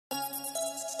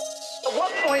At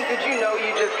what point did you know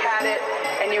you just had it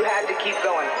and you had to keep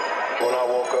going? When I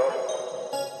woke up.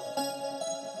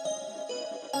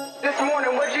 This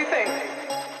morning, what'd you think?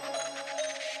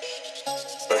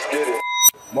 Let's get it.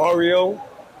 Mario,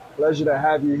 pleasure to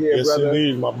have you here, yes, brother. Yes,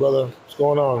 indeed, my brother. What's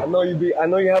going on? I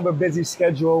know you have a busy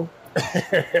schedule.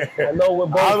 I know we're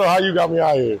both. I don't know how you got me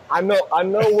out here. I know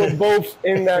we're both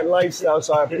in that lifestyle,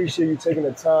 so I appreciate you taking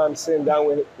the time, sitting down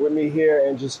with me here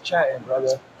and just chatting,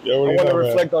 brother. I want to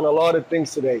reflect on a lot of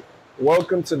things today.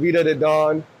 Welcome to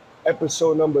VidaDeDon,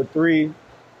 episode number 3.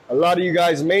 A lot of you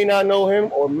guys may not know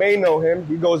him or may know him.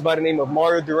 He goes by the name of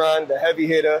Mario Duran, the heavy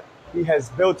hitter. He has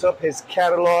built up his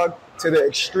catalog to the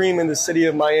extreme in the city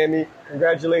of Miami.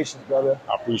 Congratulations, brother.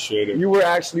 I appreciate it. You were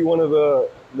actually one of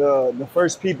the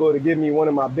first people to give me one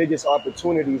of my biggest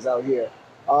opportunities out here.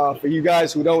 For you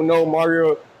guys who don't know,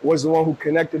 Mario was the one who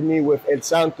connected me with El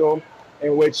Santo,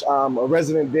 in which a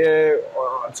resident there,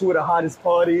 2 of the hottest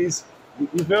parties.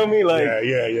 You feel me? Like,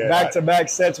 yeah. Back-to-back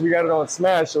sets. We got it on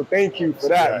Smash. So thank you for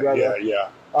that, brother. Yeah.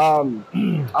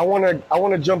 I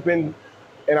wanna jump in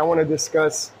and I wanna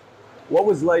discuss what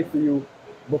was life for you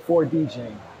before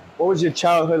DJing. What was your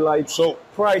childhood like? So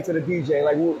prior to the DJing,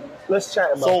 like, let's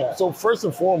chat about that. So first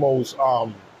and foremost,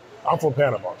 I'm from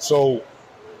Panama. So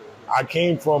I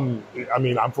came from,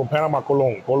 I'm from Panama,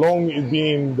 Colón. Colón is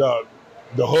being the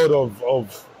hood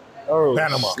of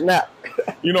Panama. Snap.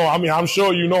 I'm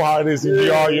sure you know how it is in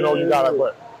DR, you got it.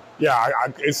 But yeah,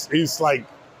 it's like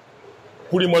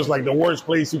pretty much like the worst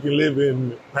place you can live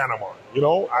in Panama,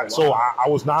 Wow. So I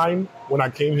was 9 when I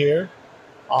came here.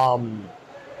 I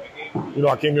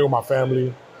came here with my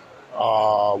family.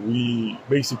 We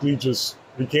basically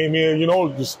we came here,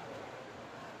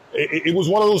 it was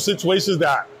one of those situations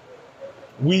that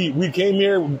we came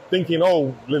here thinking,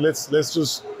 oh, let's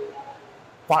just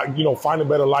find a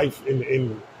better life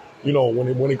in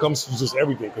when it comes to just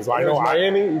everything. Because I know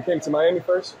Miami. You came to Miami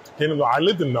first. I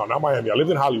lived in not Miami. I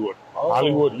lived in Hollywood. Oh.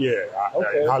 Hollywood, yeah.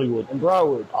 Okay. Hollywood. And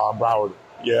Broward. Broward.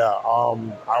 Yeah.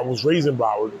 I was raised in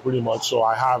Broward pretty much, so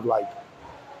I have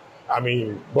I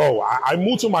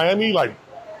moved to Miami like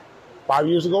 5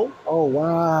 years ago. Oh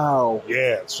wow.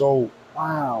 Yeah. So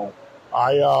wow.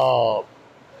 I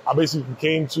basically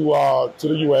came to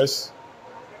the US.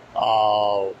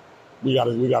 We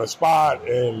got a spot,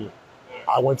 and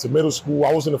I went to middle school.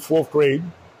 I was in the 4th grade.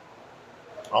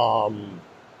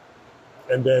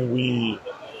 And then we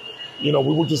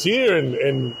were just here,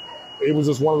 and it was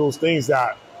just one of those things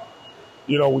that,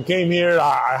 we came here.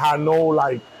 I had no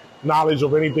knowledge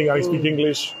of anything. I didn't speak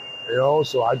English,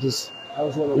 so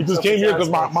we just came here because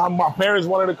my parents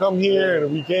wanted to come here,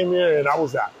 and we came here, and that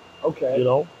was that. Okay.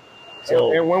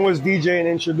 So and when was DJing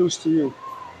introduced to you?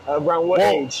 Around what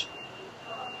age?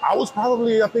 I was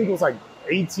probably, I think it was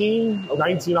 18,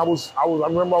 19. I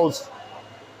remember I was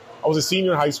a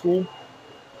senior in high school,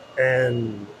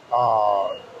 and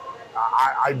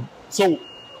so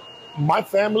my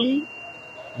family,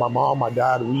 my mom, my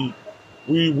dad, we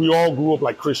all grew up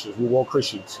like Christians. We were all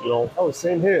Christians, Oh,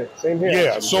 same here.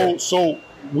 Yeah. So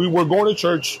we were going to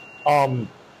church.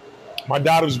 My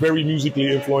dad was very musically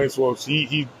influenced. So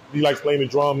he likes playing the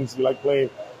drums. He liked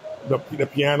playing the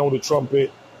piano, the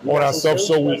trumpet, all that stuff.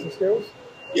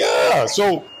 Yeah.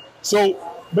 So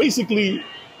basically,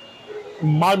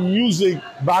 my music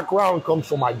background comes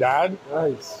from my dad.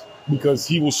 Nice. Because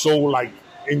he was so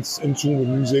in tune with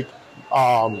music.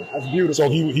 That's beautiful. So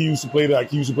he used to play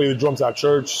the drums at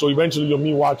church. So eventually,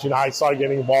 me watching, I started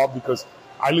getting involved because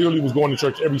I literally was going to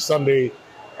church every Sunday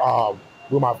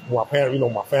with my parents,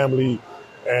 my family,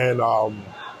 and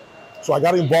so I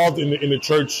got involved in the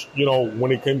church.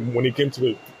 When it came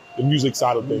to the music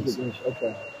side of things.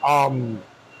 Okay.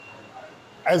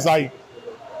 As I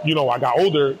got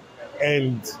older,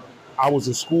 and I was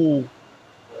in school,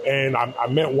 and I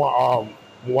met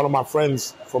one of my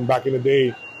friends from back in the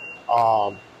day.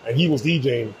 And he was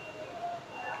DJing.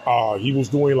 He was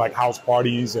doing house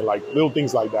parties and little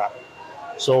things like that.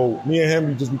 So me and him,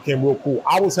 we just became real cool.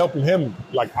 I was helping him,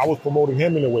 I was promoting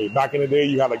him in a way. Back in the day,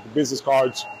 you had the business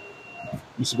cards. You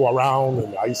used to go around,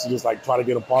 and I used to just try to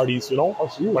get him parties, Oh,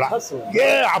 so you were hustling.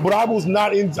 Yeah, but I was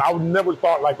not in. I would never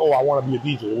thought oh, I want to be a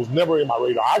DJ. It was never in my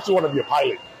radar. I actually wanted to be a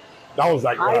pilot. That was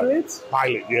pilot.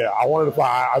 Pilot, yeah. I wanted to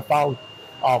fly. I found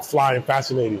flying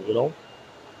fascinating,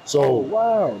 So oh,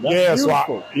 wow, that's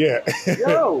beautiful.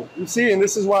 Yo, you see, and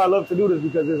this is why I love to do this,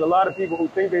 because there's a lot of people who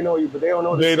think they know you, but they don't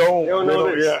know this. They don't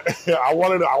know this. Yeah, I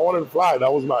wanted to fly.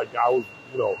 That was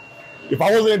if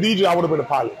I wasn't a DJ, I would have been a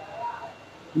pilot.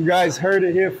 You guys heard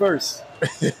it here first.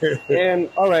 And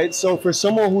all right, so for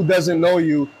someone who doesn't know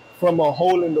you from a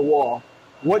hole in the wall,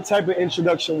 what type of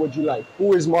introduction would you like?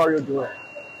 Who is Mario Duran?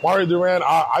 Mario Duran,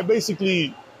 I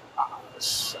basically,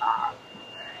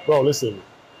 bro, listen,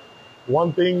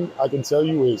 one thing I can tell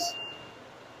you is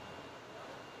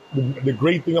the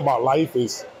great thing about life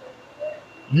is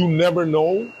you never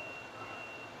know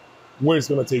where it's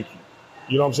going to take you.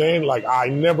 You know what I'm saying? Like, I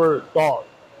never thought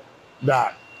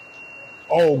that,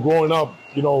 growing up,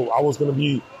 you know, I was going to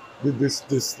be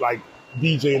this like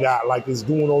DJ that like is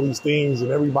doing all these things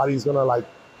and everybody's going to like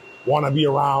want to be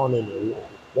around and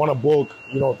want to book,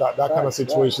 you know, that kind of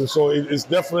situation. So it's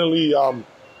definitely a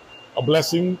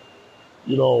blessing.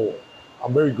 You know,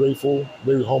 I'm very grateful,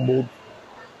 very humbled.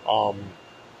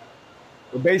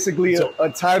 But basically, a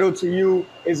title to you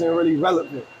isn't really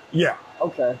relevant. Yeah.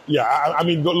 Okay. Yeah, I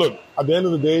mean, look, at the end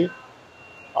of the day,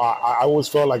 I always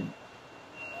felt like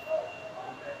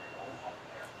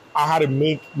I had to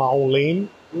make my own lane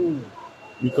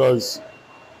because,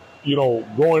 you know,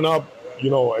 growing up,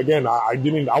 you know, again, I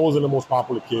wasn't the most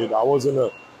popular kid. I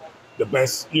wasn't the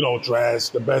best, you know,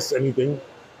 dressed, the best anything,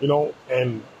 you know,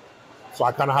 and so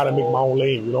I kind of had to make my own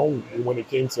lane, you know, when it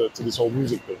came to this whole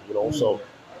music thing, you know, so.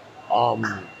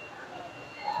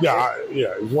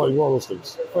 It's one of those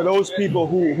things. For those people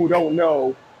who don't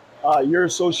know, you're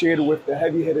associated with the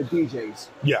heavy hitter DJs.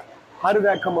 Yeah. How did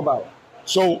that come about?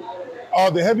 So,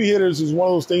 the heavy hitters is one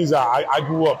of those things that I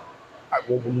grew up,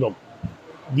 you know,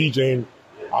 DJing.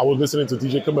 I was listening to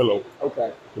DJ Camilo.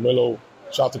 Okay. Camilo,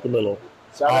 shout out to Camilo.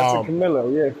 Shout out to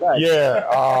Camilo, yeah, facts.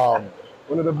 Yeah.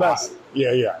 One of the best.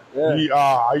 Yeah.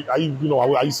 I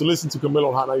used to listen to Camilo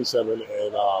on Hot 97,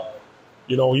 and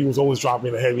you know, he was always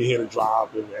dropping a heavy hitter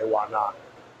drop and whatnot.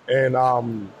 And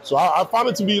so I found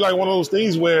it to be like one of those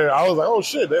things where I was like, oh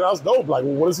shit, that's dope. Like,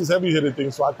 what is this heavy hitter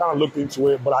thing? So I kind of looked into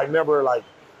it, but I never like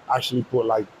actually put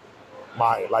like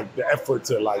the effort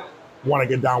to like want to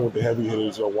get down with the heavy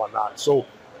hitters or whatnot. So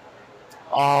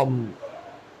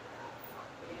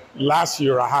last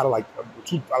year I had I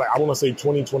want to say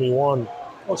 2021.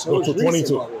 Oh, so it was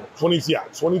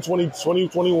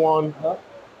 2021. Huh?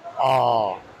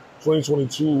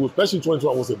 2022, especially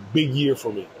 2021, was a big year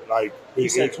for me. Like, you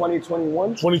said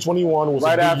 2021? 2021 was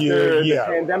right a big year. Right after the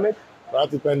pandemic? Right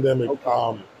after the pandemic.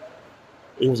 Okay.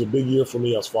 It was a big year for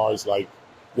me as far as like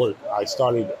work. I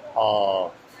started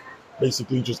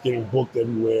basically just getting booked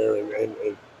everywhere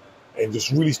and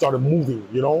just really started moving,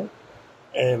 you know?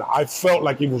 And I felt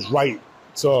like it was right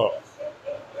to,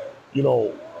 you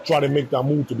know, try to make that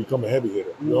move to become a heavy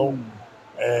hitter, you know?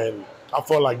 And I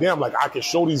felt like, damn, like I can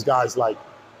show these guys like,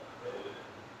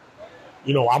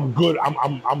 you know, I'm good.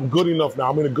 I'm good enough now.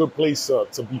 I'm in a good place to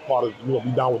be part of, you know, be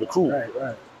down with the crew.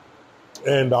 Right.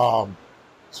 And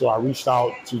so I reached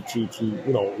out to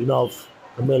you know, Enough,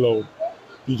 Camilo,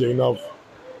 DJ Enough.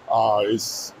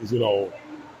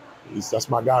 That's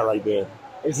my guy right there.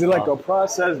 Is it like a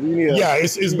process? Do you need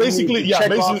it's basically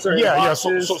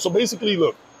So basically,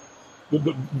 look.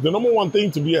 The number one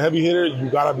thing to be a heavy hitter, you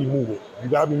gotta be moving. You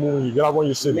gotta run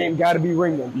your city. Name gotta be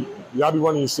ringing. You gotta be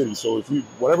running your city. So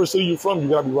whatever city you're from, you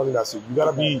gotta be running that city. You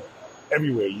gotta be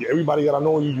everywhere. Everybody gotta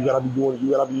know you. You gotta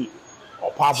be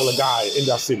a popular guy in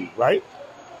that city, right?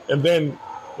 And then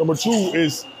number two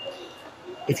is,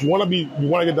 if you wanna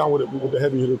get down with the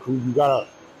heavy hitter crew, you gotta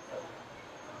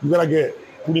get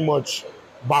pretty much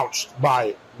vouched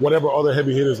by whatever other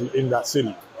heavy hitters in that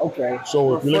city. Okay.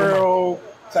 So if you live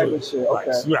type of shit.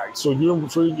 Okay. Right. So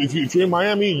if you're in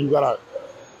Miami, you gotta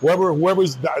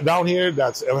whoever's down here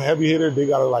that's a heavy hitter, they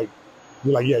gotta like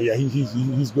be like, yeah,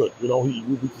 he's good. You know,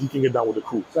 he can get down with the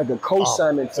crew. It's like a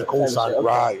co-signing. It's a co-sign.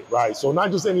 Okay. Right. So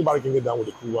not just anybody can get down with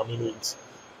the crew. I mean, it's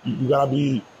gotta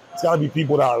be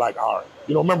people that are like,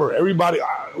 you know, remember everybody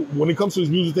when it comes to this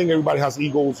music thing, everybody has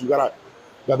egos.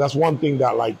 That's one thing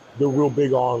that like they're real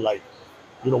big on. Like,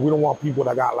 you know, we don't want people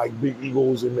that got like big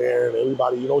egos in there, and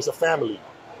everybody, you know, it's a family.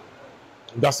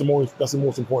 That's the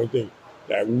most important thing.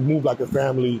 That we move like a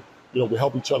family. You know, we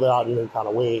help each other out in any kind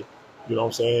of way. You know what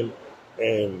I'm saying?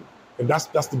 And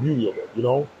that's the beauty of it. You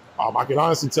know, I can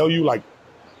honestly tell you, like,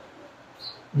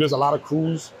 there's a lot of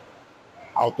crews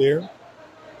out there,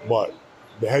 but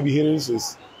the heavy hitters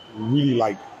is really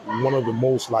like one of the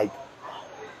most like.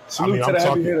 Salute to the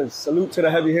heavy hitters. Salute to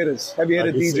the heavy hitters. Heavy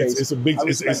hitter DJs. It's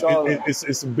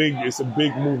a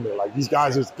big movement. Like, these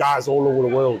guys, there's guys all over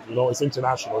the world. You know, it's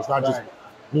international. It's not just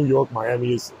New York,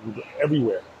 Miami. It's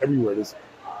everywhere.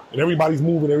 And everybody's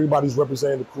moving. Everybody's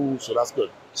representing the crew. So that's good.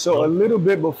 So, you know? A little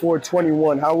bit before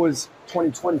 21, how was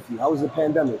 2020 for you? How was the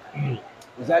pandemic?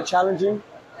 Was that challenging?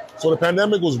 So the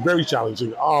pandemic was very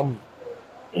challenging. I'm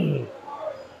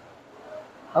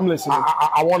listening.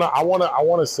 I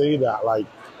wanna say that, like,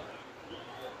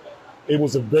 it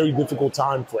was a very difficult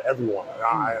time for everyone.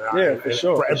 For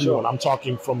sure. For everyone. Sure. I'm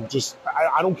talking from just,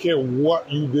 I don't care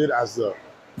what you did I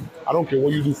don't care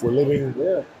what you do for a living.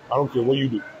 Yeah. I don't care what you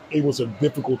do. It was a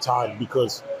difficult time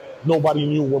because nobody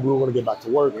knew when we were going to get back to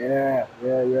work. Yeah.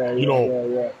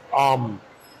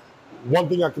 One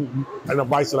thing an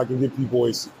advice that I can give people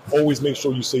is always make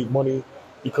sure you save money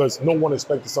because no one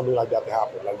expected something like that to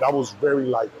happen. Like that was very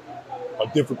like a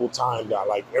difficult time that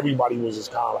like everybody was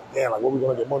just kind of like, damn, like where are we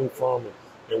going to get money from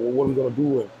and what are we going to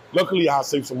do? And luckily I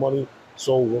saved some money.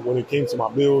 So when it came to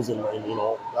my bills and you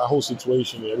know, that whole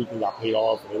situation and everything got paid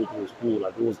off and everything was cool.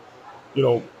 Like it was, you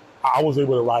know, I was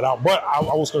able to ride out, but I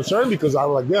was concerned because I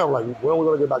was like, damn, like when are we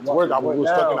gonna get back to work? We were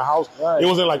stuck in the house. Right. It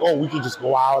wasn't like, oh, we could just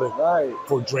go out and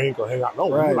for a drink or hang out. No,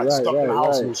 we were like stuck in the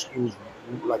house. It was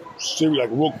like serious,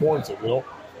 like real quarantine. You know,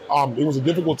 it was a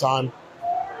difficult time.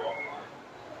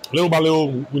 Little by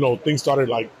little, you know, things started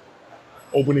like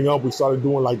opening up. We started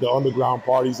doing like the underground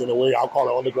parties in a way. I'll call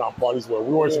it underground parties where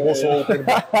we weren't supposed to open,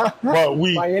 but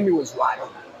we. Miami was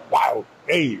wild. Wow.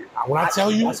 Hey, when I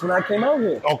tell you, that's when I came out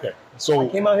here. Okay. So I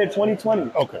came out here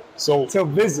 2020. Okay, so to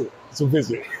visit,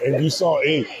 and you saw,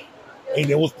 hey,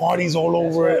 there was parties all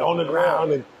over it on the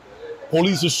ground, and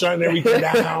police were shutting everything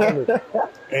down,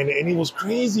 and it was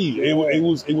crazy. It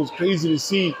was crazy to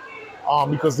see,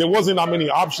 because there wasn't that many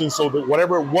options. So that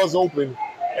whatever was open,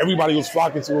 everybody was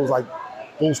flocking to. It was like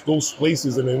those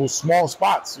places, and it was small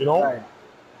spots, you know. Right.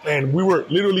 And we were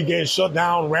literally getting shut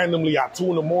down randomly at 2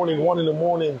 in the morning, 1 in the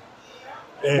morning.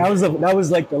 And that was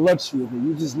like the luxury of it.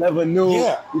 You just never knew.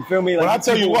 Yeah. You feel me? Like, but I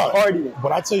tell you what, I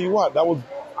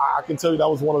can tell you that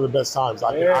was one of the best times.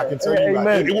 I can tell you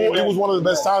that. It was one of the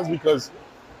best times because,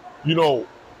 you know,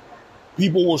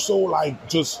 people were so like,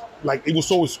 just like, it was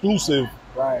so exclusive.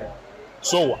 Right.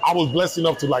 So I was blessed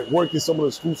enough to like work in some of the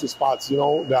exclusive spots, you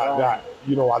know, that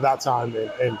you know, at that time,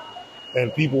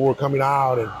 and people were coming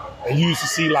out, and you used to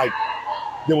see like,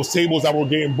 there was tables that were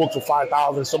getting booked for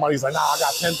 5,000. Somebody's like, nah, I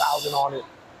got 10,000 on it.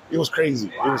 It was crazy.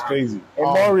 It was crazy. And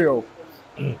Mario,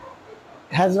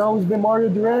 has it always been Mario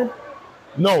Duran?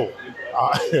 No.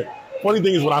 Funny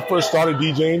thing is, when I first started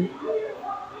DJing,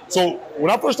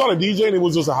 it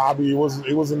was just a hobby. It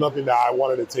wasn't nothing that I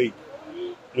wanted to take.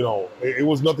 You know, it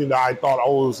was nothing that I thought,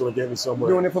 oh, it was going to get me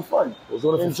somewhere. Doing it for fun. I was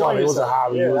doing it for fun. It was a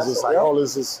hobby. It was just like, oh,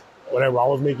 this is whatever. I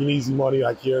was making easy money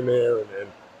like here and there, and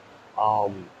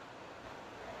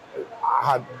I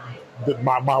had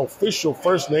my official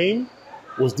first name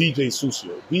was DJ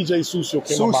Sucio. DJ Sucio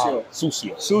came about.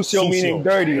 Sucio meaning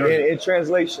dirty in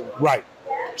translation. Right.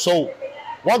 So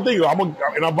one thing, an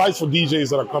advice for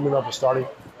DJs that are coming up and starting,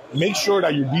 make sure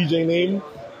that your DJ name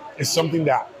is something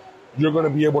that you're going to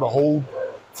be able to hold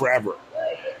forever.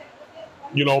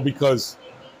 You know, because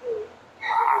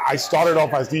I started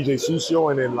off as DJ Sucio,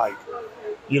 and then like,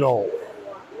 you know,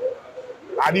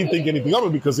 I didn't think anything of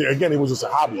it because, again, it was just a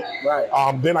hobby. Right.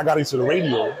 Then I got into the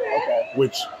radio,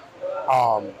 which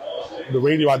the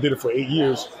radio, I did it for 8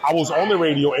 years. I was on the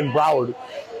radio in Broward.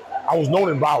 I was known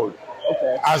in Broward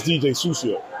as DJ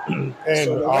Sucio. And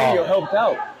so the radio helped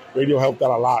out. Radio helped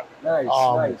out a lot.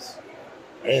 Nice.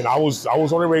 And I was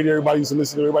on the radio. Everybody used to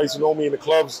listen to me. Everybody used to know me in the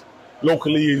clubs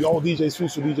locally. Oh, DJ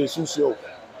Sucio.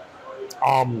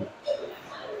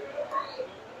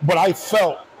 But I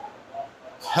felt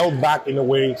held back in a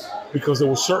way because there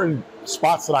were certain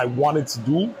spots that I wanted to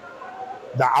do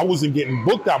that I wasn't getting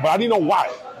booked at, but I didn't know why,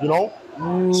 you know?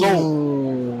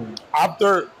 So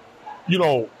after, you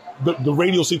know, the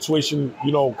radio situation,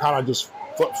 you know, kind of just,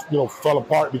 fell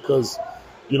apart because,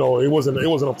 you know, it wasn't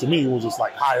up to me. It was just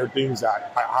like higher things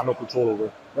that I had no control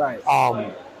over. Right.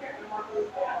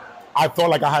 I felt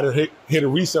like I had to hit a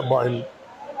reset button,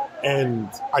 and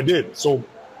I did. So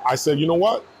I said, you know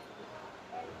what?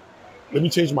 Let me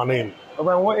change my name.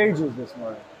 Around what age was this,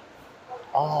 man?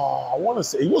 I want to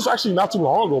say it was actually not too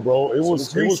long ago, bro. It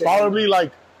was probably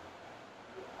like,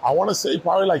 I want to say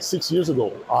probably like 6 years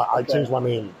ago. I changed my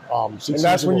name. 6 years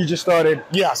that's when ago. You just started.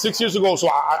 Yeah, 6 years ago. So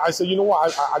I said, you know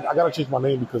what? I gotta change my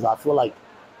name because I feel like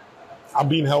I'm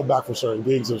being held back from certain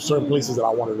gigs or certain places that I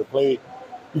wanted to play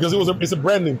because it's a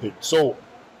branding thing. So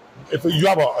if you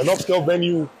have an upscale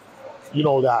venue, you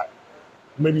know, that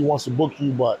maybe wants to book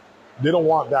you, but they don't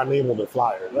want that name on the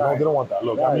flyer. You know, they don't want that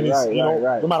look. I mean,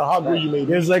 no matter how good you may be.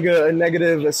 There's like a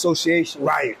negative association.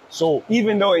 Right. So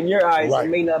even though in your eyes it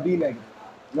may not be negative.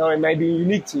 No, it might be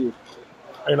unique to you.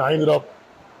 And I ended up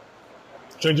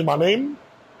changing my name.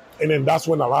 And then that's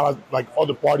when a lot of like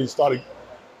other parties started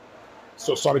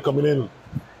coming in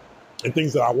and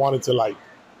things that I wanted to like,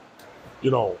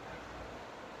 you know,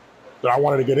 that I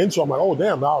wanted to get into. I'm like, oh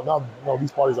damn, now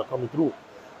these parties are coming through.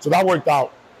 So that worked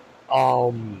out.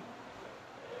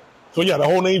 So yeah, the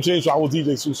whole name changed. So I was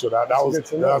DJ Sousa.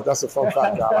 That's a fun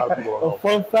fact. That a lot of people don't know. A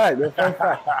fun fact.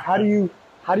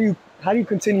 How do you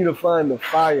continue to find the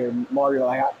fire, Mario?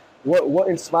 Like, what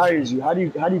inspires you? How do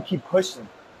you keep pushing,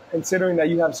 considering that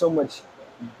you have so much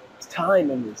time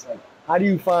in this? Like, how do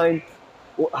you find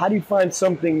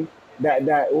something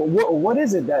what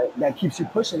is it that keeps you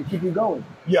pushing, keep you going?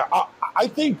 Yeah, I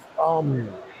think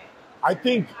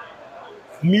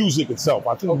music itself.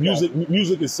 I think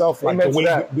music itself, like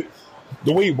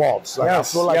the way it evolves. Like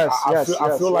yes, I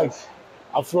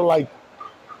feel like,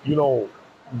 you know,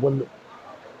 when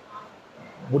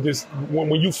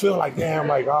you feel like, damn,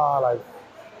 like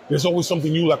there's always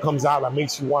something new that comes out that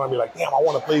makes you want to be like, damn, I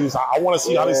want to play this. I want to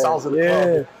see how this sounds in the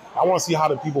club. I want to see how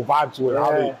the people vibe to it,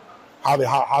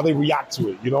 how they react to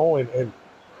it, you know, and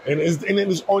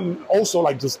it's also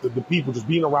like just the people just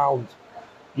being around,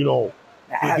 you know,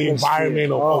 the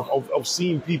environment of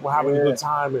seeing people having a good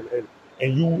time and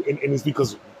it's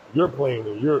because you're playing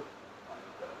and you're,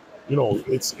 you know,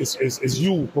 it's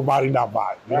you providing that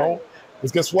vibe, you know,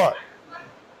 because guess what?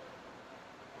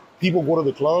 People go to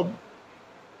the club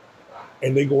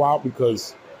and they go out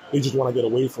because they just want to get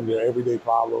away from their everyday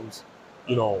problems.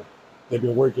 You know, they've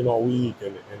been working all week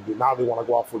and now they want to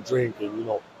go out for a drink, and, you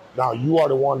know, now you are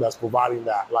the one that's providing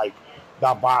that, like,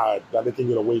 that vibe that they can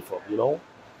get away from, you know?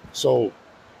 So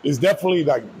it's definitely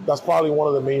like, that's probably one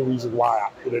of the main reasons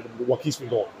what keeps me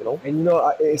going, you know? And, you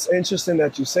know, it's interesting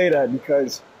that you say that,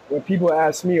 because when people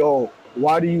ask me, oh,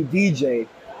 why do you DJ?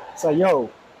 It's like,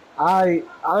 yo,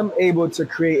 I'm able to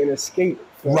create an escape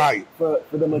for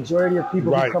the majority of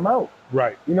people who come out.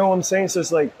 Right. You know what I'm saying? So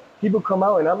it's like, people come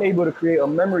out and I'm able to create a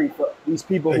memory for these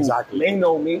people who may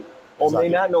know me or may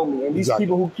not know me. And these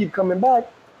people who keep coming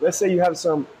back, let's say you have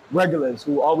some regulars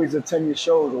who always attend your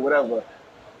shows or whatever.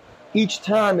 Each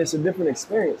time it's a different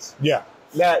experience. Yeah.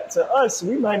 That to us,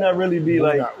 we might not really be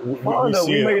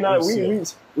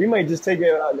we might just take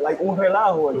it like un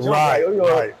relajo or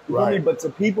joke. Right. But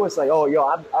to people, it's like, oh, yo,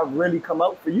 I've really come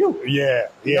out for you. Yeah.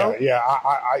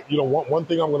 I you know, one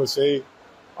thing I'm gonna say,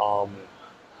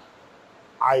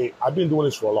 I've been doing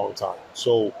this for a long time,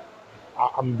 so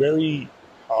I'm very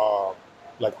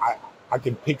like I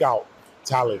can pick out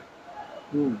talent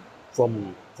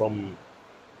from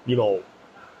you know,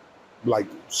 like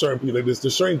certain people. Like there's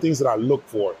certain things that I look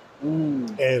for,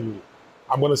 and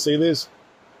I'm gonna say this: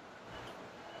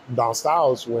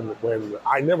 DjDonStylez, when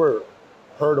I never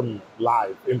heard him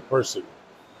live in person.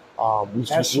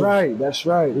 That's right.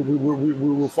 We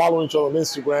were following each other on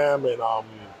Instagram,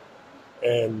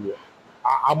 and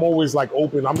I'm always like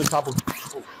open. I'm the type of.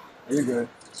 Oh, you're good.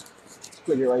 Just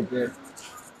put it right there.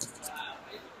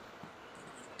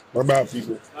 My bad,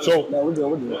 people. So no, we're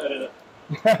good.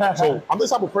 So I'm the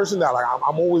type of person that, like, I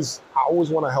always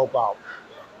want to help out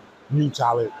new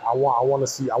talent. I want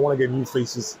to get new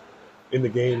faces in the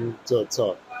game to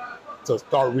start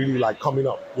really, like, coming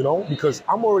up, you know, because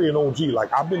I'm already an OG.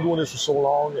 Like, I've been doing this for so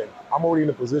long, and I'm already in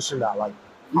a position that, like,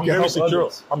 I'm very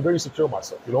secure. I'm very secure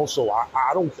myself, you know. So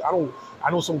I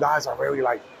know some guys are very,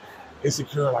 like,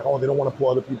 insecure, like, oh, they don't want to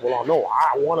put other people on. No,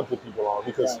 I want to put people on,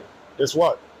 because guess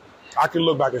what? I can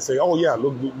look back and say, oh yeah,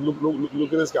 look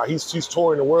at this guy. He's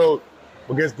touring the world,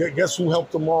 but guess who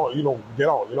helped him on? You know, get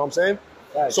on. You know what I'm saying?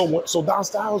 Right. So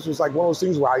DjDonStylez was like one of those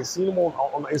things where I seen him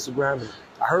on Instagram, and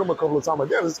I heard him a couple of times. Like,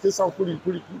 yeah, this kid sounds pretty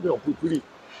good.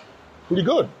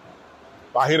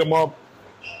 I hit him up.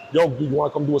 Yo, do you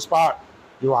want to come do a spot?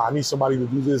 You know, I need somebody to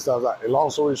do this. I was like, and long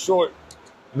story short,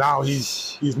 now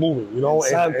he's moving. You know,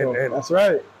 and that's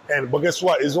right. But guess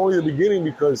what? It's only the beginning,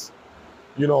 because,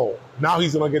 you know, now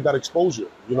he's gonna get that exposure,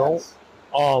 you know? Yes.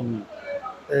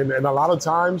 And a lot of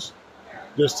times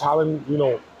there's talent, you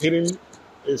know, hidden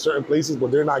in certain places,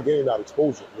 but they're not getting that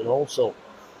exposure, you know? So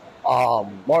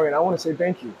Morgan, I want to say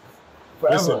thank you.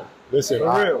 Forever.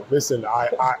 Listen,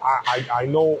 I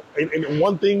know, and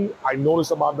one thing I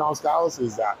noticed about DjDonStylez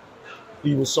is that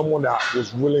he was someone that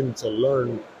was willing to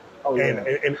learn,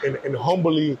 and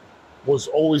humbly was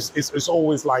always, it's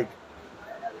always like,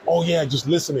 oh yeah, just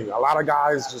listening. A lot of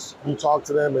guys, just, you talk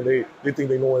to them and they think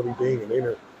they know everything,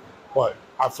 and but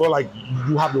I feel like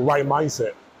you have the right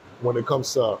mindset when it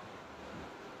comes to,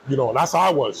 you know, that's how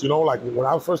I was, you know, like when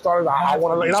I first started, I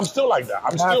want to learn, and I'm still like that. I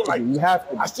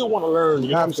still want to learn, you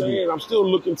know what I'm saying? I'm still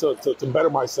looking to better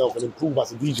myself and improve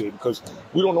as a DJ, because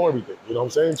we don't know everything, you know what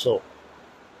I'm saying? So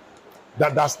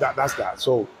that's that.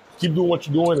 So keep doing what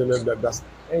you're doing, and then that's,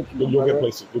 you'll get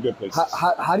places. You'll get places.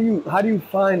 How do you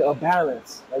find a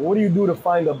balance? Like, what do you do to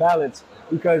find a balance?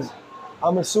 Because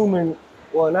I'm assuming,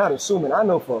 well, not assuming, I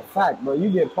know for a fact, but you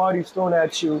get parties thrown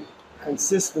at you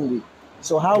consistently.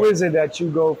 So how is it that you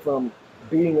go from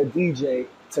being a DJ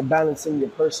to balancing your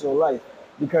personal life?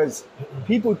 Because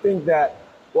people think that,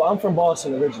 well, I'm from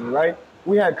Boston originally, right?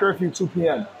 We had curfew 2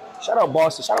 p.m. Shout out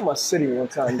Boston. Shout out my city one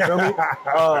time, you feel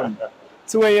me?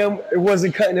 2 a.m., it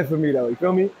wasn't cutting it for me, though, you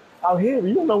feel me? Out here,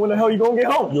 you don't know when the hell you're going to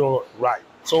get home. You know, right.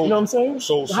 So, you know what I'm saying?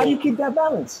 So how do you keep that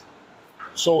balance?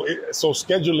 So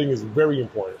scheduling is very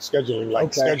important. Scheduling,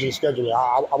 like scheduling.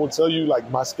 I would tell you, like,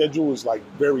 my schedule is like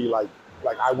very like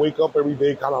I wake up every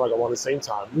day kind of like around the same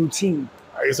time. Routine.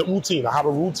 It's a routine. I have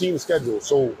a routine schedule.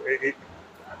 So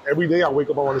every day I wake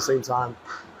up around the same time.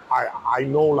 I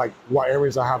know like what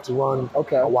errands I have to run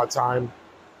at what time.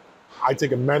 I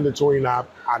take a mandatory nap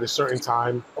at a certain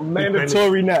time. A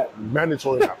mandatory nap.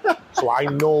 Mandatory nap. So I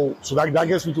know. So that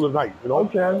gets me through the night. You know.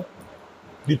 Okay.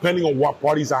 Depending on what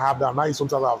parties I have that night,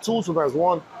 sometimes I have 2, sometimes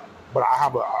 1. But I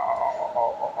have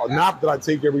a nap that I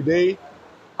take every day.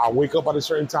 I wake up at a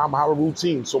certain time. I have a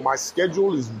routine. So my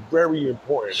schedule is very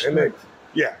important. And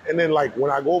then like when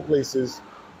I go places,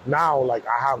 now like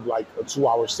I have like a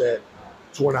 2-hour set,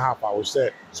 2.5-hour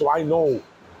set. So I know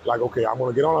like, okay, I'm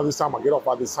going to get on at this time. I get off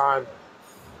at this time.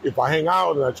 If I hang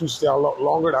out and I choose to stay a lot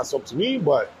longer, that's up to me.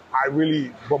 But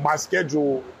my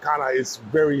schedule kind of is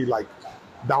very like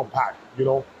down packed, you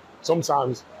know.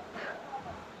 Sometimes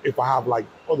if I have like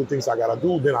other things I gotta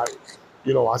do, then I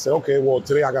say, okay, well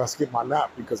today I gotta skip my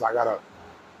nap because I gotta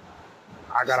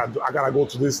go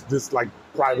to this like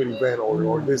private event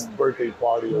or this birthday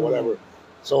party or whatever.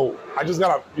 So I just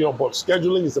gotta, but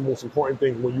scheduling is the most important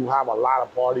thing when you have a lot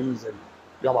of parties and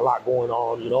you have a lot going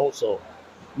on, you know. So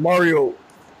Mario,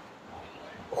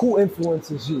 who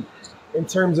influences you in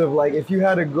terms of like if you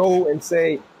had to go and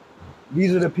say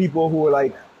these are the people who are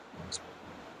like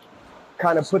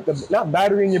kind of put the not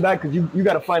battery in your back, because you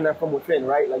got to find that from within,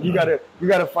 right? Like you got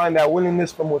to find that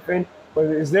willingness from within. But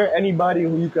is there anybody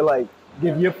who you could like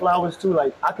give your flowers to?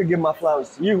 Like I could give my flowers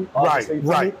to you. Obviously,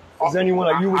 right. Is there anyone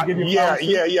like you would give your flowers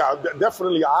to? Yeah,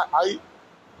 definitely.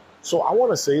 So I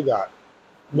want to say that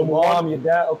number one, your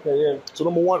dad. Okay, yeah. So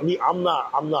number one,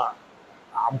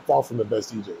 I'm far from the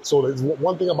best DJ. So there's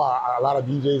one thing about a lot of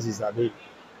DJs is that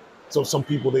so some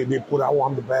people they put out, oh,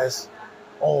 I'm the best.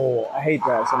 Oh, I hate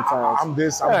that sometimes. I'm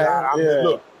this, I'm that.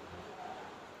 Look,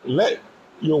 let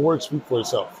your work speak for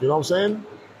itself. You know what I'm saying?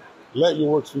 Let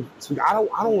your work speak. I'm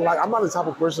not the type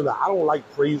of person that I don't like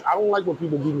praise. I don't like when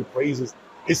people give me praises.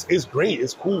 It's great.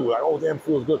 It's cool. Like, oh, damn,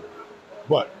 feels good.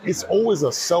 But it's always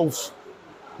a self.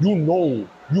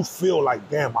 You feel like,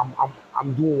 damn,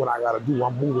 I'm doing what I gotta do.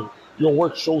 I'm moving. Your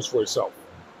work shows for itself.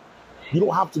 You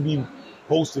don't have to be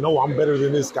posting, oh, I'm better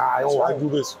than this guy. Oh, I do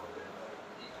this.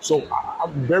 So I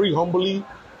very humbly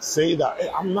say that,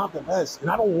 hey, I'm not the best. And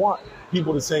I don't want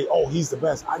people to say, oh, he's the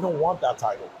best. I don't want that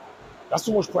title. That's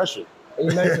too much pressure.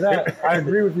 Amen to that. I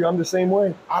agree with you. I'm the same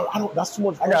way. I don't. That's too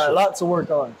much pressure. I got a lot to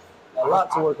work on.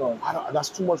 That's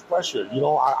too much pressure. You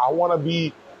know, I want to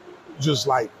be just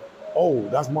like, oh,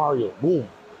 that's Mario. Boom.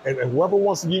 And whoever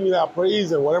wants to give me that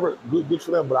praise and whatever, good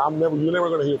for them. But you're never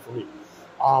going to hear from me.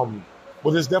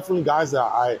 But there's definitely guys that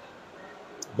I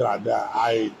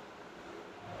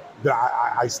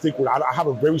stick with. I have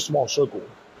a very small circle.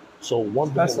 So one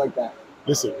thing that's like that.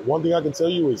 Listen, one thing I can tell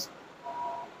you is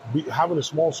having a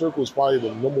small circle is probably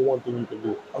the number one thing you can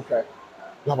do. Okay.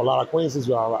 You have a lot of acquaintances,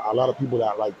 you have a lot of people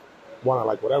that like want to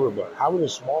like whatever, but having a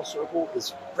small circle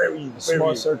is very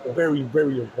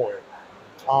very important.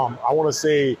 I want to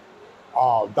say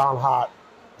Don Hot,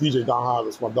 DjDonStylez,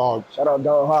 that's my dog. Shout out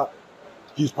Don Hot.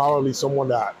 He's probably someone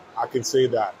that I can say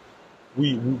that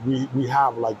we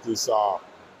have like this.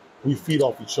 We feed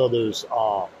off each other's,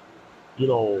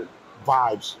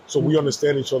 vibes. So we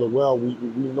understand each other well. We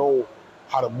know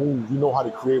how to move. We know how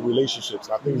to create relationships.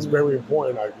 I think it's very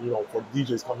important. For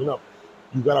DJs coming up,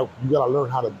 you gotta learn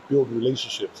how to build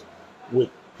relationships with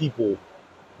people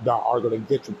that are gonna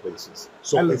get you places.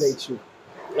 So elevate you.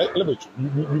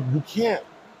 You can't.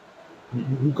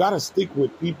 You gotta stick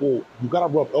with people. You gotta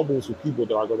rub elbows with people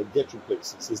that are gonna get you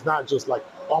places. It's not just like,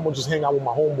 oh, I'm gonna just hang out with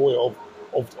my homeboy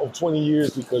of 20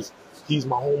 years because he's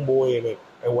my homeboy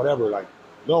and whatever. Like,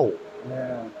 no.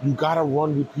 Yeah. You gotta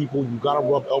run with people. You gotta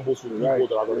rub elbows with people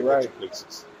that are gonna get you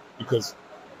places, because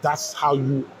that's how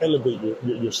you elevate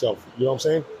yourself. You know what I'm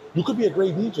saying? You could be a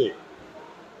great DJ,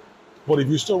 but if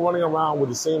you're still running around with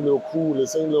the same little crew, the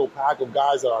same little pack of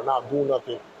guys that are not doing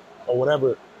nothing or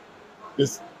whatever, you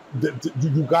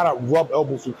gotta rub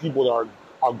elbows with people that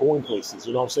are going places.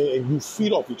 You know what I'm saying? And you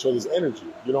feed off each other's energy.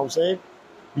 You know what I'm saying?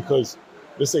 Because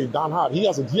let's say Don Hot, he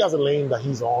has a lane that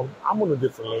he's on. I'm on a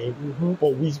different lane,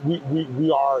 but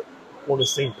we are on the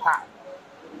same path.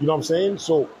 You know what I'm saying?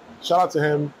 So shout out to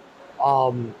him.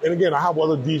 And again, I have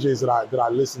other DJs that I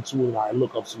listen to and I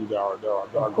look up to that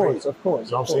are great. Of course.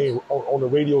 You know what I'm saying? On the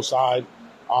radio side,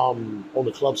 on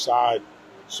the club side.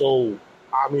 So,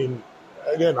 I mean,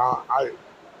 again, I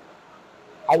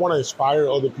want to inspire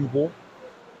other people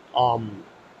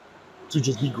to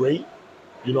just be great,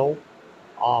 you know.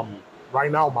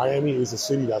 Right now, Miami is a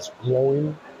city that's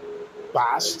growing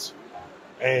fast,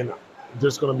 and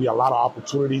there's going to be a lot of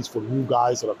opportunities for new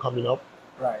guys that are coming up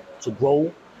to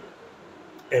grow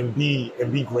and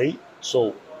be great.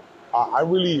 So I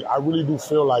really do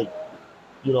feel like,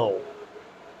 you know,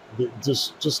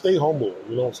 just stay humble,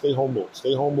 you know, stay humble,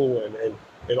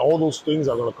 and all those things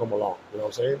are going to come along. You know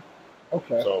what I'm saying?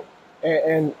 Okay. So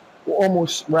and we're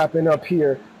almost wrapping up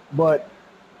here, but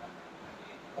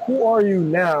who are you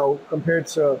now compared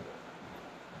to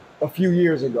a few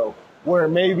years ago, where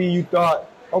maybe you thought,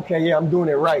 okay, yeah, I'm doing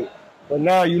it right, but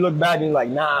now you look back and you're like,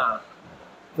 nah.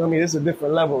 I mean, it's a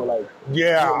different level. Like,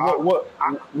 yeah,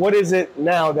 what is it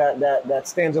now that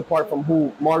stands apart from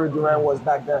who Mario Duran was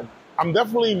back then? I think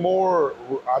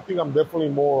I'm definitely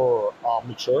more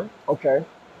mature. Okay.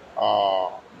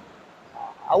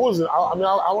 I wasn't. I mean,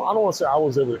 I don't want to say I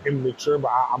was ever immature,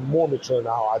 but I'm more mature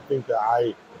now. I think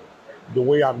that the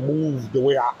way I move, the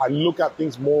way I look at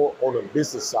things more on the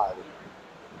business side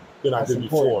than I did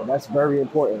before. That's very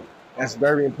important. That's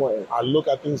very important. I look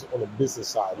at things on the business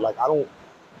side. Like, I don't.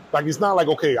 Like, it's not like,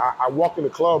 okay, I walk in the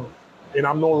club and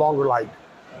I'm no longer like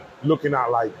looking at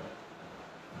like,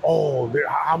 oh,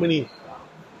 how many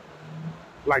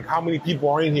people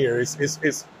are in here? It's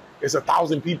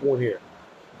 1,000 people in here.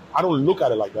 I don't look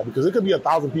at it like that, because it could be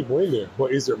 1,000 people in there,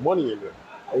 but is there money in there?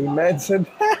 Amen to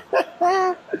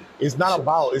that. It's not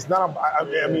about.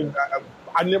 I mean,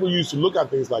 I never used to look at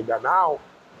things like that. Now,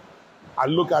 I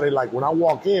look at it like, when I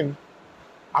walk in,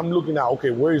 I'm looking at, okay,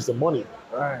 where is the money?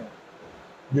 Right.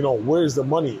 You know, where is the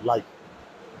money? Like,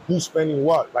 who's spending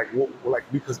what? Like,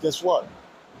 because guess what?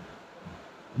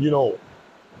 You know,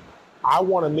 I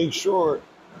want to make sure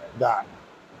that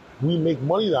we make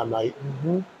money that night,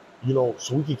 you know,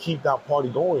 so we can keep that party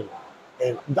going.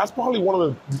 And that's probably one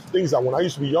of the things that when I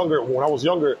was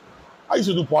younger, I used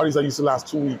to do parties that used to last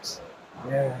 2 weeks,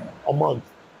 a month.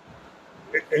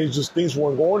 And it's just, things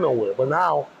weren't going nowhere. But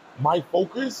now, my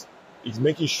focus is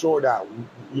making sure that,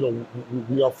 you know,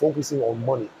 we are focusing on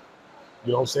money.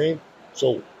 You know what I'm saying?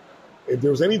 So if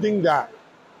there's anything that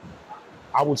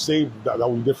I would say that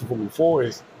would be different from before,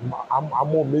 is I'm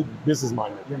more business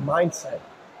minded. Your mindset.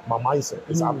 My mindset.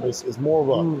 It's more of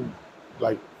a,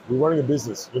 like, we're running a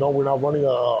business. You know, we're not running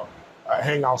a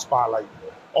hangout spot. Like,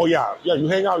 oh yeah, you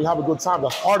hang out, you have a good time.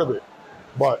 That's part of it.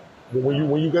 But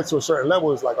when you get to a certain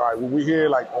level, it's like, all right, we're here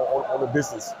like on the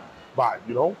business vibe,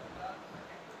 you know?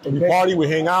 And we party, we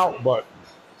hang out, but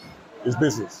it's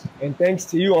business. And thanks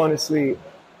to you, honestly,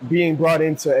 being brought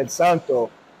into El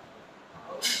Santo,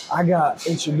 I got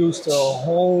introduced to a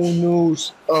whole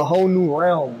new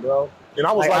realm, bro. And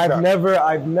I was like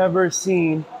I've never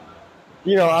seen,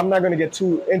 you know, I'm not gonna get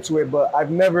too into it, but I've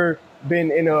never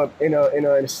been in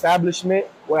an establishment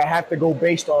where I have to go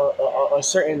based on a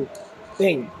certain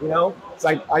thing, you know? It's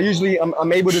like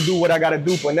I'm able to do what I gotta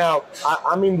do, but now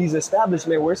I'm in these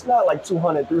establishments where it's not like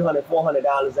 $200, $300,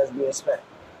 $400 that's being spent.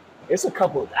 It's a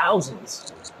couple of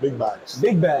thousands. Big bags.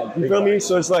 Big bag. You feel me?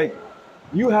 So it's like,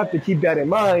 you have to keep that in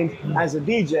mind as a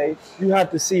DJ. You have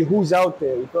to see who's out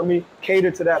there. You feel me? Cater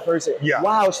to that person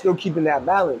while still keeping that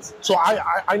balance. So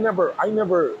I never.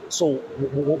 So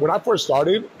when I first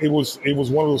started, it was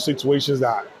one of those situations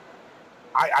that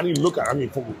I didn't look at. I mean,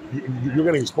 you're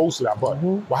getting exposed to that. But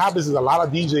what happens is, a lot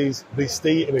of DJs, they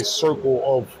stay in a circle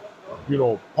of, you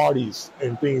know, parties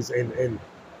and things, and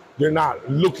they're not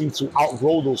looking to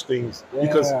outgrow those things,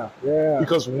 because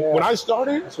when I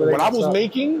started,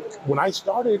 when I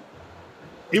started,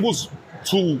 it was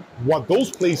to what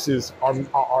those places are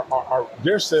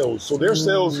their sales. So their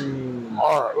sales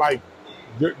are like,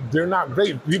 they're not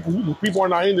great. People are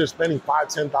not in there spending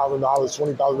 $5,000, $10,000,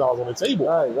 $20,000 on the table.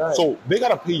 Right. So they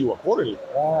gotta pay you accordingly.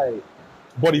 Right.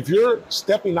 But if you're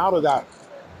stepping out of that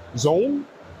zone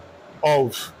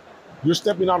of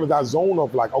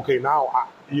like, okay, now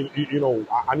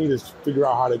I need to figure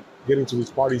out how to get into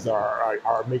these parties that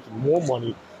are making more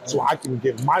money, so I can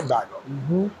get my bag up.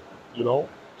 You know,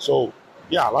 so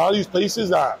yeah, a lot of these places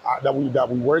that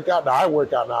we work out, that I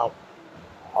work out now,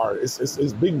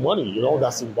 it's big money, you know,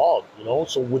 that's involved. You know,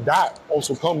 so with that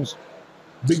also comes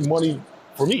big money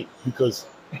for me, because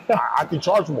I can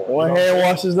charge more. One hand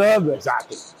washes the other.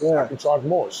 Exactly. Yeah. I can charge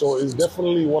more. So it's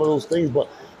definitely one of those things. But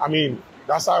I mean,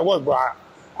 that's how it was. But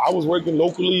I was working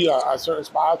locally at certain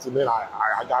spots, and then I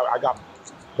got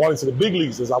brought into the big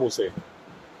leagues, as I would say.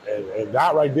 And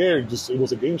that right there, it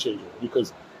was a game changer,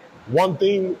 because one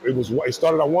thing, it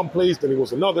started at one place, then it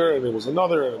was another, and it was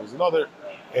another, and it was another,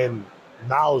 and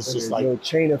now it's just like a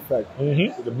chain effect.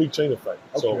 The big chain effect.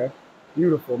 Okay, So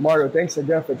beautiful, Mario. Thanks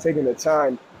again for taking the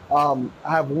time. I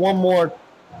have one more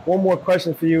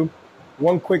question for you.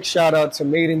 One quick shout out to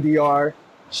Made in DR.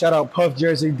 Shout out Puff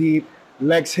Jersey Deep,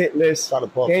 Lex Hitless.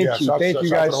 Thank you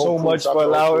guys so much for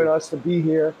allowing us to be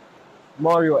here.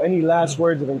 Mario, any last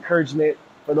words of encouragement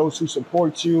for those who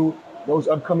support you, those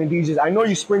upcoming DJs? I know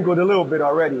you sprinkled a little bit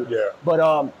already. Yeah.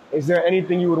 But is there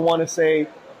anything you would want to say,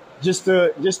 just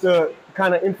to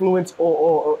kind of influence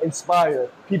or inspire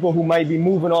people who might be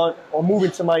moving on or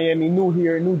moving to Miami, new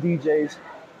here, new DJs?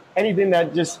 Anything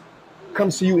that just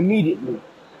comes to you immediately?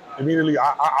 Immediately,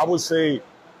 I would say,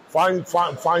 find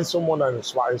someone that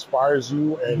inspires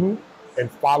you,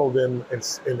 and follow them, and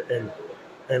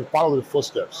follow their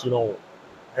footsteps,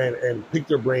 and pick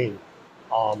their brain.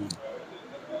 I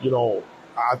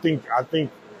think,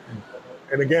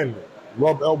 and again,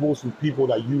 rub elbows with people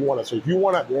that you want to. So if you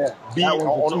want to be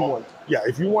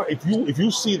if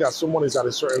you see that someone is at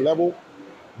a certain level,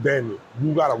 then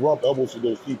you got to rub elbows with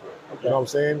those people. Okay. You know what I'm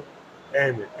saying?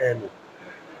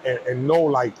 And know,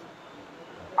 like,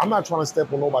 I'm not trying to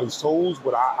step on nobody's toes,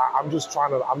 but I'm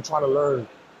trying to learn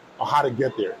how to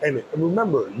get there. And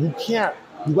remember, you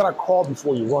gotta crawl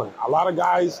before you run. A lot of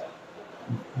guys,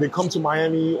 they come to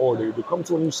Miami, or they come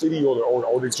to a new city,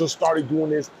 or they just started doing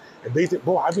this, and they think,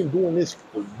 bro, I've been doing this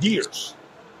for years.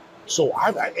 So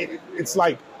it's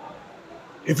like,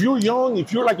 if you're young,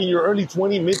 if you're like in your early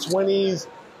 20s, mid 20s,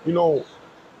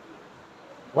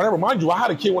 whatever. Mind you, I had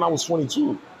a kid when I was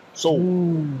 22. So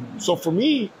for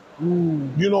me,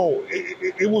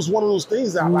 it was one of those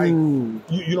things that, like,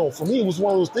 for me, it was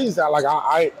one of those things that, like,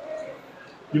 I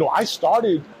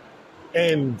started,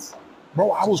 and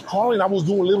bro, I was calling, I was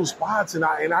doing little spots, and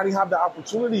I didn't have the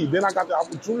opportunity. Then I got the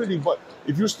opportunity. But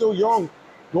if you're still young,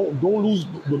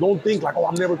 don't think like, oh,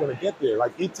 I'm never gonna get there.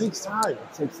 Like, it takes time.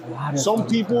 It takes a lot of Some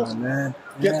people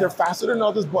get there faster than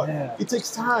others, but it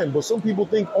takes time. But some people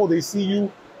think, oh, they see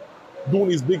you doing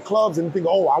these big clubs and think,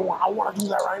 oh, I want to do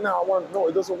that right now. No,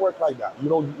 it doesn't work like that.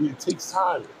 It takes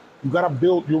time. You gotta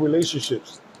build your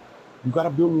relationships. You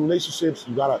gotta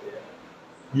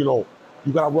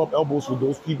rub elbows with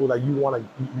those people that you wanna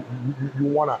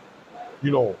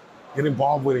get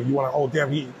involved with, and you wanna, oh damn,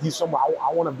 he's someone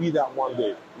I wanna be that one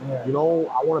day. Yeah.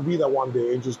 I wanna be that one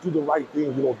day, and just do the right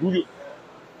thing. Do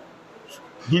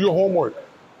your homework.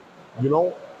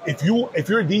 If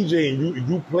you're a DJ and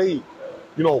you play,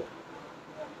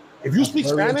 if you speak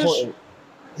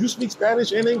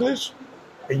Spanish and English,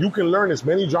 and you can learn as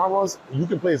many genres, and you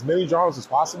can play as many genres as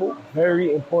possible.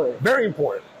 Very important. Very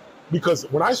important. Because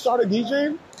when I started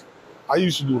DJing, I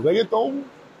used to do reggaeton,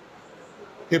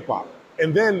 hip hop.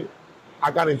 And then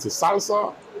I got into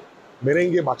salsa,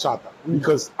 merengue, bachata,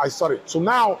 because I started. So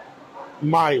now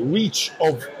my reach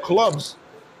of clubs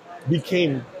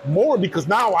became more, because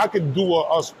now I could do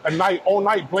a night, all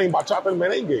night playing bachata and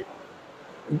merengue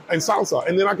and salsa.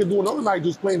 And then I could do another night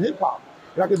just playing hip hop.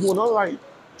 And I could do another night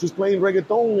just playing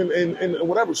reggaeton and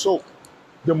whatever. So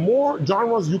the more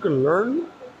genres you can learn,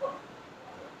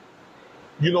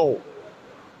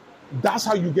 that's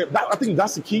how you get that. I think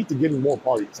that's the key to getting more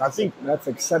parties. I think that's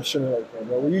exceptional right there,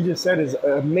 bro. What you just said is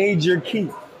a major key.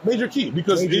 Major key,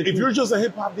 because if you're just a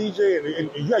hip hop DJ, and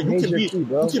you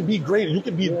can be great. You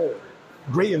can be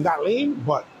great in that lane,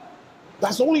 but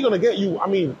that's only gonna get you. I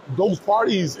mean, those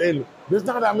parties, and there's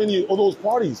not that many of those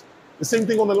parties. The same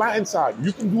thing on the Latin side.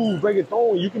 You can do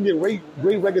reggaeton, you can be a great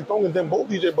reggaeton and dembow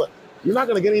DJ, but you're not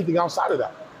gonna get anything outside of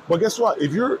that. But guess what?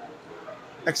 If you're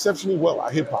exceptionally well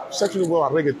at hip hop, exceptionally well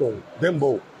at reggaeton,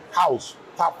 dembow, house,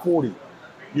 top 40,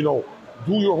 do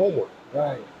your homework.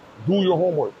 Right. Do your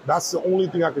homework. That's the only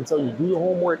thing I can tell you. Do your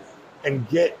homework and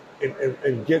get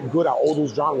good at all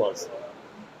those genres.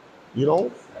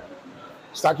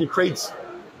 Stack your crates,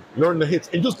 learn the hits,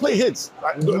 and just play hits.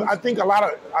 I think a lot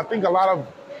of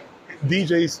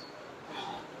DJs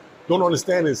don't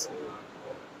understand this.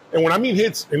 And when I mean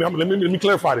hits, and let me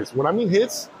clarify this. When I mean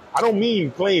hits, I don't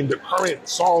mean playing the current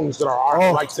songs that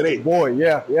are like today. Boy,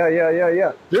 yeah.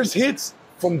 There's hits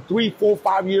from 3, 4,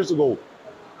 5 years ago.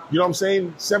 You know what I'm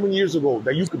saying? 7 years ago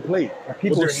that you could play. That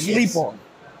people sleep on.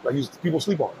 People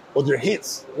sleep on. But they're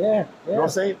hits. Yeah. You know what I'm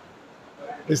saying?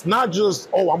 It's not just,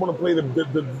 I'm going to play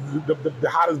the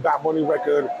hottest Bad Bunny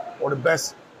record or the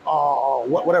best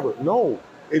whatever. No,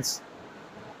 it's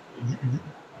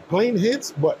playing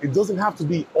hits, but it doesn't have to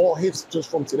be all hits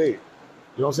just from today.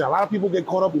 You know what I'm saying? A lot of people get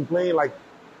caught up in playing like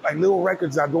little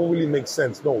records that don't really make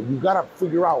sense. No, you gotta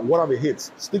figure out what are the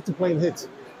hits. Stick to playing hits.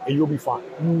 and you'll be fine.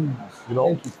 You know?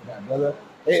 Thank you for that, brother.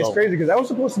 Hey, it's So- crazy because that was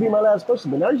supposed to be my last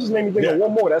question, but now you just made me think of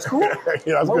one more. That's cool. Yeah,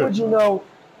 that's when good. would you know?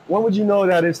 When would you know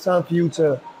that it's time for you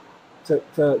to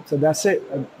that's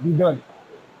it, like, be done?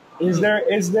 Is there?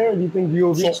 Do you think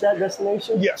you'll reach that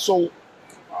destination? Yeah. So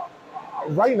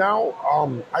right now,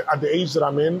 at the age that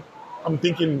I'm in, I'm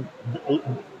thinking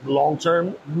long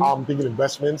term. I'm thinking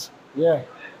investments. Yeah,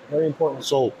 very important.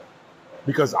 So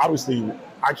because obviously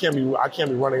I can't be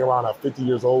running around at 50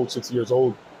 years old, 60 years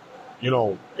old, you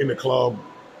know, in the club,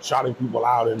 shouting people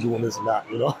out and doing this and that,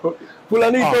 you know.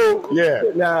 Fulanito. Yeah.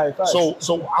 Nah, facts.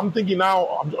 So I'm thinking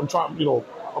now. I'm trying. You know,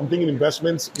 I'm thinking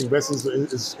investments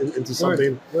into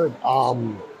something. Good.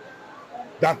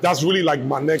 That's really like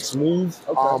my next move.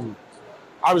 Okay.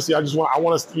 Obviously, I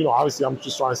want to, you know, obviously I'm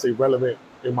just trying to stay relevant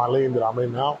in my lane that I'm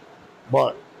in now.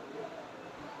 But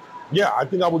yeah, I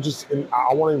think I want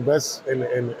to invest and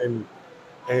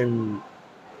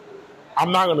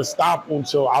I'm not going to stop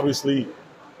until obviously,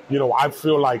 you know, I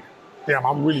feel like, damn,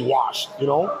 I'm really washed, you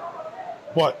know?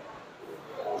 But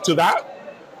to that,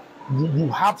 you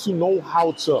have to know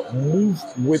how to move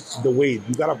with the wave.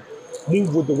 You got to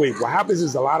move with the wave. What happens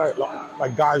is a lot of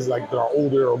like guys like that are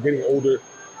older or getting older,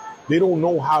 they don't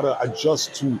know how to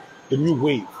adjust to the new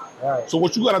wave. Right. So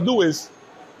what you got to do is,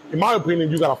 in my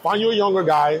opinion, you got to find your younger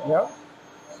guy. Yeah.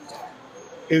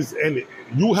 And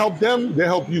you help them, they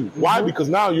help you. Why? Because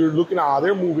now you're looking at how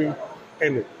they're moving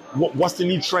and what's the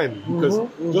new trend. Because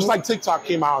just like TikTok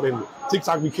came out and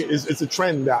TikTok it's a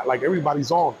trend that like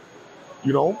everybody's on,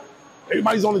 you know?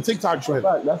 Everybody's on the TikTok trend.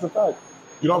 That's a fact.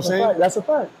 You know what I'm saying? That's a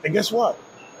fact. And guess what?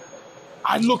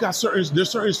 I look at there's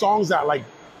certain songs that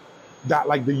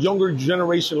the younger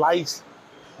generation likes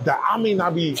that I may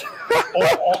not be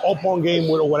up on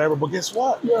game with or whatever, but guess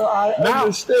what? Yeah, I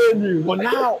understand you.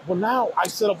 But now I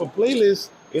set up a playlist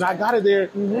and I got it there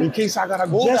in case I gotta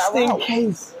go Just that route. in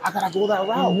case. I gotta go that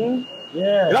route.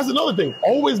 Yeah. And that's another thing.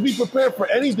 Always be prepared for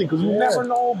anything because you never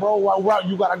know, bro, what route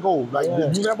you gotta go. Like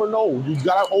you never know. You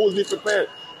gotta always be prepared.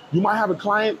 You might have a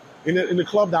client in the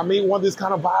club that may want this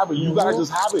kind of vibe, but you gotta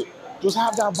just have it. Just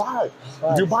have that vibe.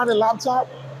 If you're buying a laptop,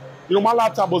 you know, my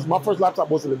first laptop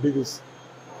wasn't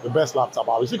the best laptop,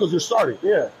 obviously, because you're starting.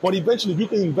 Yeah. But eventually, if you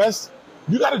can invest,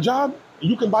 you got a job,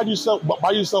 you can buy yourself a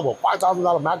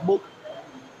 $5,000 MacBook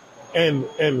and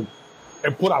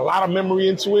put a lot of memory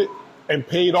into it and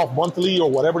pay it off monthly or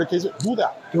whatever the case is. Do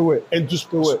that. Do it. And just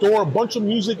store a bunch of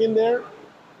music in there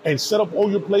and set up all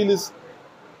your playlists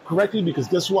correctly, because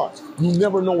guess what? You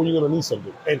never know when you're gonna need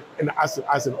something. And as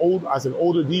an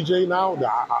older DJ now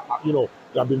that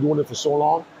that I've been doing it for so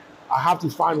long, I have to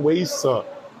find ways to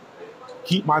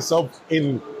keep myself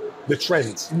in the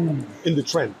trends,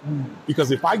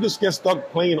 because if I just get stuck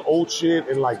playing old shit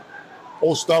and like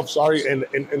old stuff,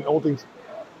 and old things,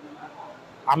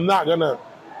 I'm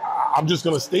just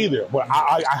gonna stay there. But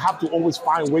I have to always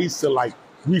find ways to like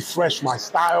refresh my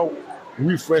style,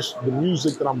 refresh the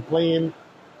music that I'm playing,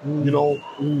 you know,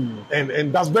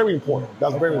 and that's very important.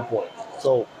 That's very important.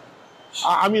 So,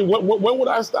 I mean, when would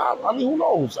I stop? I mean, who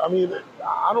knows? I mean,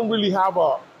 I don't really have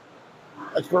a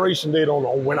expiration date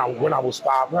on when I will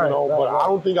stop, I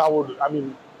don't think I would. I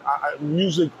mean,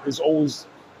 music is always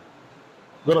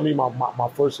gonna be my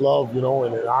first love, you know,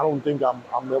 and I don't think I'm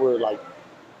never like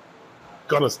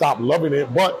gonna stop loving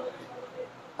it. But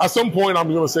at some point,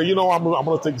 I'm gonna say, you know, I'm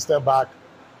gonna take a step back,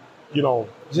 you know.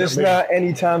 Just not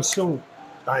anytime soon.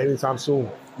 Not anytime soon.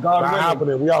 God not willing.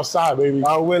 Happening. We outside, baby.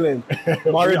 God willing.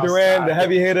 Mario Duran, the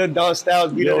heavy hitter,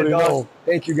 DjDonStylez, VidaDeDon.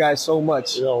 Thank you guys so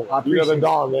much. Yo, I appreciate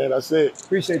VidaDeDon, man. That's it.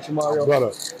 Appreciate you, Mario. Brother.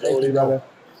 Thank you, brother.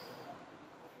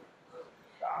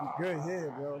 I'm good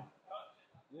here, bro.